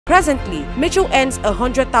Presently, Mitchell earns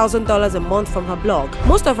 $100,000 a month from her blog.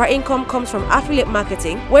 Most of her income comes from affiliate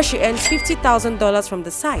marketing, where she earns $50,000 from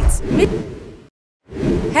the site.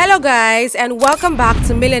 Hello guys, and welcome back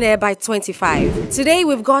to Millionaire by 25. Today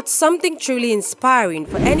we've got something truly inspiring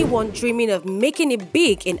for anyone dreaming of making it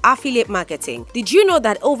big in affiliate marketing. Did you know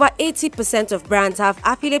that over 80% of brands have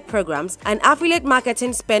affiliate programs, and affiliate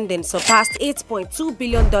marketing spending surpassed $8.2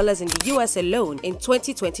 billion in the US alone in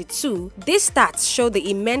 2022? These stats show the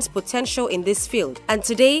immense potential in this field, and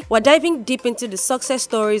today we're diving deep into the success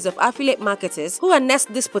stories of affiliate marketers who harness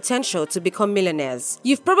this potential to become millionaires.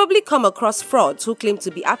 You've probably come across frauds who claim to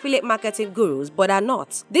be affiliate marketing gurus but are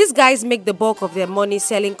not. These guys make the bulk of their money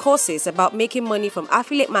selling courses about making money from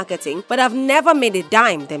affiliate marketing but have never made a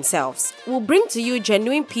dime themselves. We'll bring to you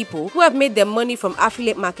genuine people who have made their money from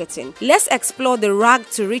affiliate marketing. Let's explore the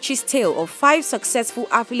rag to riches tale of 5 successful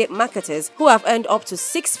affiliate marketers who have earned up to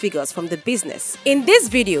 6 figures from the business. In this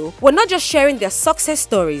video, we're not just sharing their success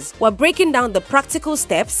stories, we're breaking down the practical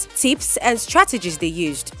steps, tips, and strategies they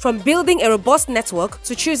used, from building a robust network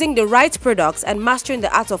to choosing the right products and mastering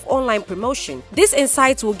the art of online promotion. These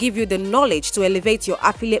insights will give you the knowledge to elevate your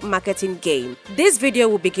affiliate marketing game. This video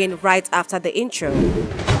will begin right after the intro.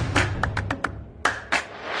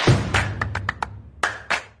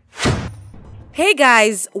 Hey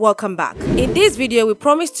guys, welcome back. In this video, we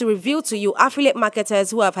promise to reveal to you affiliate marketers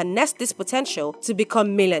who have harnessed this potential to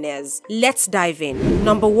become millionaires. Let's dive in.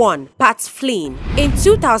 Number 1. Pat Flynn. In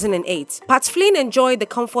 2008, Pat Flynn enjoyed the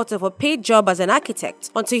comfort of a paid job as an architect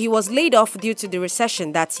until he was laid off due to the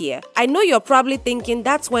recession that year. I know you're probably thinking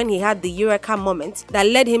that's when he had the eureka moment that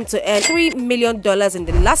led him to earn $3 million in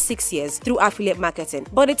the last 6 years through affiliate marketing,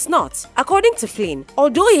 but it's not. According to Flynn,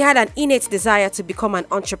 although he had an innate desire to become an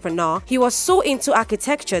entrepreneur, he was so into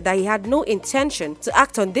architecture that he had no intention to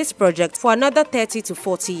act on this project for another 30 to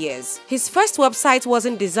 40 years. His first website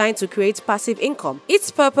wasn't designed to create passive income.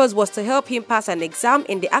 Its purpose was to help him pass an exam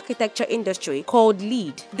in the architecture industry called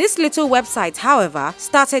LEED. This little website, however,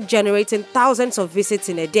 started generating thousands of visits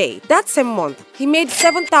in a day. That same month, he made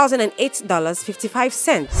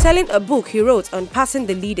 $7,008.55 selling a book he wrote on passing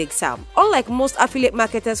the LEED exam. Unlike most affiliate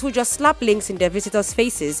marketers who just slap links in their visitors'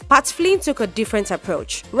 faces, Pat Flynn took a different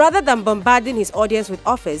approach. Rather than bombarding his audience with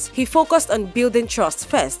offers, he focused on building trust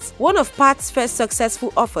first. One of Pat's first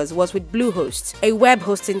successful offers was with Bluehost, a web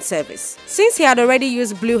hosting service. Since he had already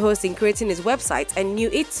used Bluehost in creating his website and knew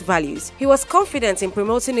its values, he was confident in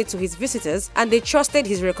promoting it to his visitors and they trusted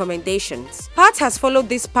his recommendations. Pat has followed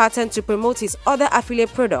this pattern to promote his other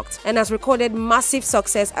affiliate products and has recorded massive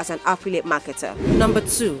success as an affiliate marketer. Number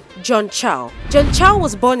 2. John Chow. John Chow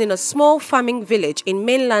was born in a small farming village in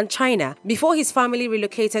mainland China before his family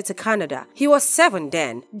relocated to Canada. He was 7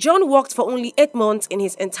 then. John worked for only 8 months in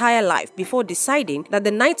his entire life before deciding that the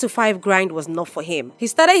 9-to-5 grind was not for him. He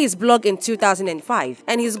started his blog in 2005,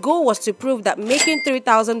 and his goal was to prove that making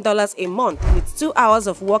 $3,000 a month with 2 hours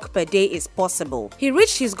of work per day is possible. He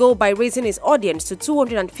reached his goal by raising his audience to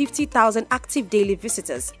 250,000 active daily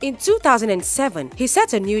visitors. In 2007, he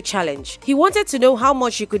set a new challenge. He wanted to know how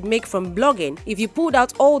much you could make from blogging if you pulled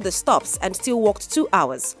out all the stops and still worked 2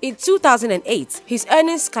 hours. In 2008, his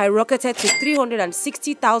earnings skyrocketed to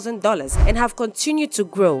 $360,000 and have continued to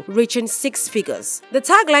grow, reaching 6 figures. The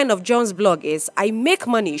tagline of John's blog is, "I make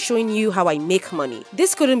money showing you how I make money."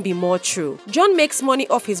 This couldn't be more true. John makes money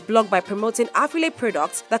off his blog by promoting affiliate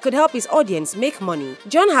products that could help his audience make money.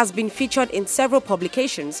 John has been featured in several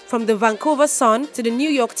publications, from the Vancouver Sun to the New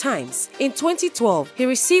York Times. In 2012, he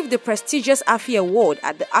received the prestigious Affy Award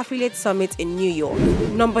at the Affiliate Summit in New York.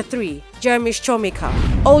 Number 3. Jeremy Shoemaker.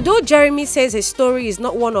 Although Jeremy says his story is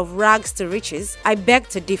not one of rags to riches, I beg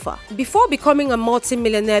to differ. Before becoming a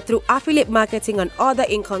multi-millionaire through affiliate marketing and other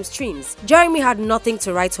income streams, Jeremy had nothing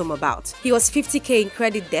to write home about. He was 50k in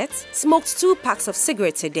credit debt, smoked 2 packs of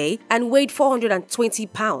cigarettes a day, and weighed 420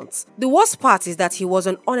 pounds. The worst part is that he was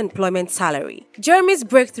on unemployment salary. Jeremy's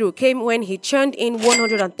breakthrough came when he churned in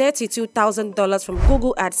 $132,000 from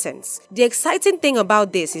Google AdSense. The exciting thing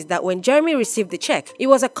about this is that when Jeremy received the check, it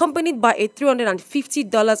was accompanied by a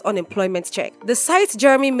 $350 unemployment check. The site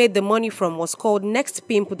Jeremy made the money from was called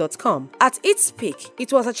nextpimp.com. At its peak,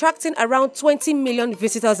 it was attracting around 20 million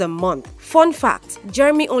visitors a month. Fun fact,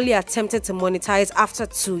 Jeremy only attempted to monetize after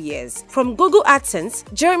 2 years. From Google AdSense,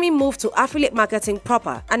 Jeremy moved to affiliate marketing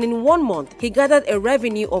proper, and in 1 month, he gathered a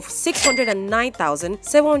revenue of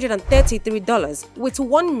 $609,733 with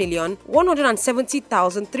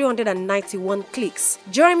 1,170,391 clicks.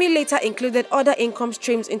 Jeremy later included other income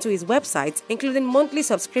streams into his website, including monthly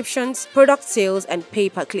monthly subscriptions, product sales, and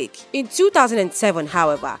pay-per-click. In 2007,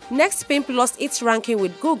 however, Nextpimp lost its ranking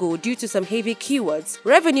with Google due to some heavy keywords,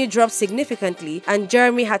 revenue dropped significantly, and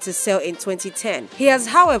Jeremy had to sell in 2010. He has,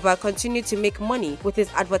 however, continued to make money with his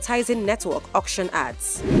advertising network auction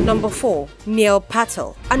ads. Number 4. Neil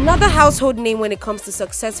Patel. Another household name when it comes to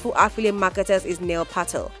successful affiliate marketers is Neil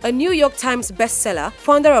Patel. A New York Times bestseller,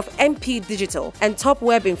 founder of MP Digital, and top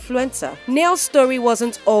web influencer, Neil's story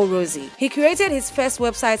wasn't all rosy. He created his first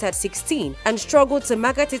website at 16 and struggled to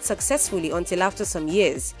market it successfully until after some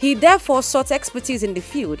years. He therefore sought expertise in the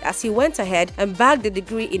field as he went ahead and bagged a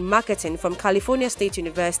degree in marketing from California State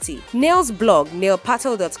University. Neil's blog,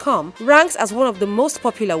 neilpatel.com, ranks as one of the most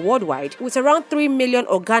popular worldwide, with around 3 million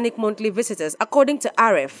organic monthly visitors according to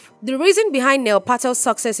RF. The reason behind Neil Patel's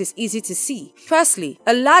success is easy to see. Firstly,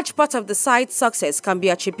 a large part of the site's success can be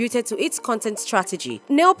attributed to its content strategy.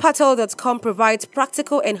 neilpatel.com provides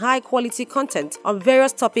practical and high-quality content on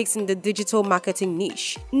various topics in the digital marketing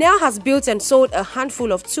niche. Neil has built and sold a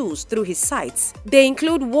handful of tools through his sites. They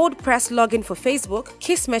include WordPress login for Facebook,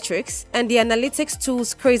 Kissmetrics, and the analytics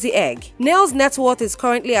tools Crazy Egg. Neil's net worth is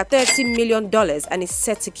currently at $30 million and is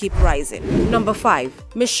set to keep rising. Number 5.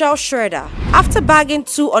 Michelle Schroeder. After bagging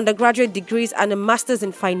 2 undergraduate degrees and a master's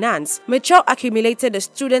in finance, Michelle accumulated a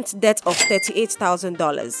student debt of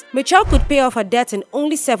 $38,000. Michelle could pay off her debt in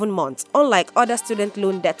only 7 months, unlike other student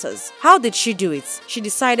loan debtors. How did she do it? She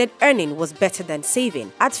decided earning was better than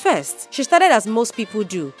saving. At first, she started as most people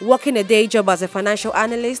do, working a day job as a financial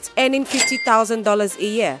analyst, earning $50,000 a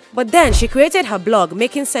year. But then she created her blog,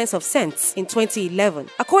 Making Sense of Cents, in 2011.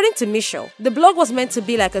 According to Michelle, the blog was meant to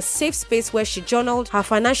be like a safe space where she journaled her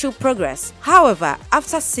financial progress. However,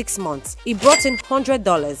 after 6 months, it brought in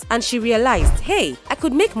 $100 and she realized, hey, I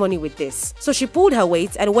could make money with this. So she pulled her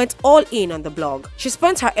weight and went all in on the blog. She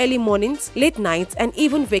spent her early mornings, late nights, and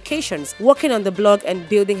even vacations working on the blog and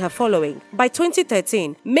building her following. By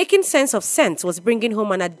 2013, Making Sense of Cents was bringing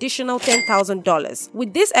home an additional $10,000.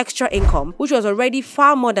 With this extra income, which was already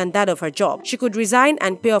far more than that of her job, she could resign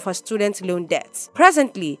and pay off her student loan debts.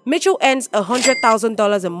 Presently, Mitchell earns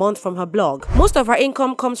 $100,000 a month from her blog. Most of her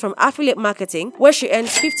income comes from affiliate marketing, where she earns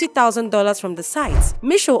 $50,000 from the site.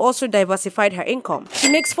 Mitchell also diversified her income.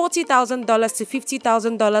 She makes $40,000 to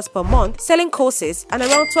 $50,000 per month selling courses and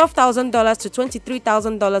around $12,000 to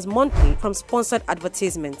 $23,000 monthly from sponsored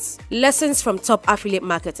advertisements. Lessons from top affiliate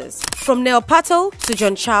marketers. From Neil Patel to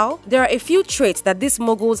John Chow, there are a few traits that these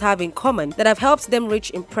moguls have in common that have helped them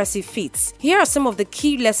reach impressive feats. Here are some of the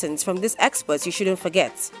key lessons from these experts you shouldn't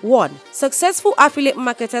forget. 1. Successful affiliate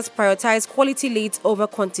marketers prioritize quality leads over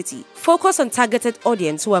quantity. Focus on targeted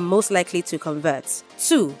audience who are most likely to convert.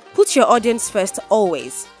 2. Put your audience first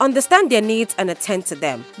always. Understand their needs and attend to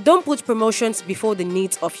them. Don't put promotions before the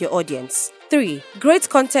needs of your audience. 3. Great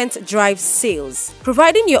content drives sales.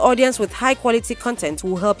 Providing your audience with high-quality content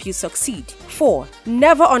will help you succeed. 4.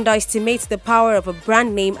 Never underestimate the power of a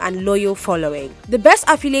brand name and loyal following. The best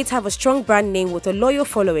affiliates have a strong brand name with a loyal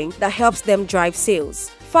following that helps them drive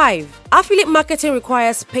sales. 5. Affiliate marketing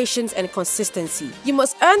requires patience and consistency. You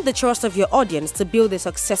must earn the trust of your audience to build a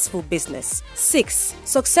successful business. 6.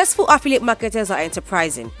 Successful affiliate marketers are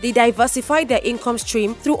enterprising. They diversify their income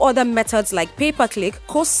stream through other methods like pay-per-click,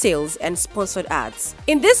 course sales, and sponsored ads.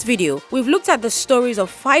 In this video, we've looked at the stories of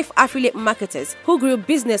 5 affiliate marketers who grew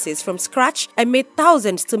businesses from scratch and made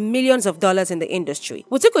thousands to millions of dollars in the industry.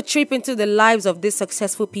 We took a trip into the lives of these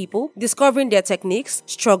successful people, discovering their techniques,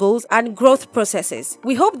 struggles, and growth processes.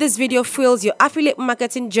 We hope this video fuels your affiliate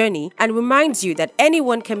marketing journey and reminds you that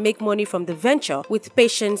anyone can make money from the venture with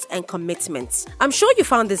patience and commitment. I'm sure you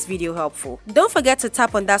found this video helpful. Don't forget to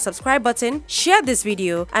tap on that subscribe button, share this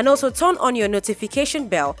video, and also turn on your notification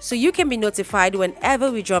bell so you can be notified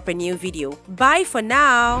whenever we drop a new video. Bye for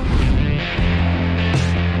now!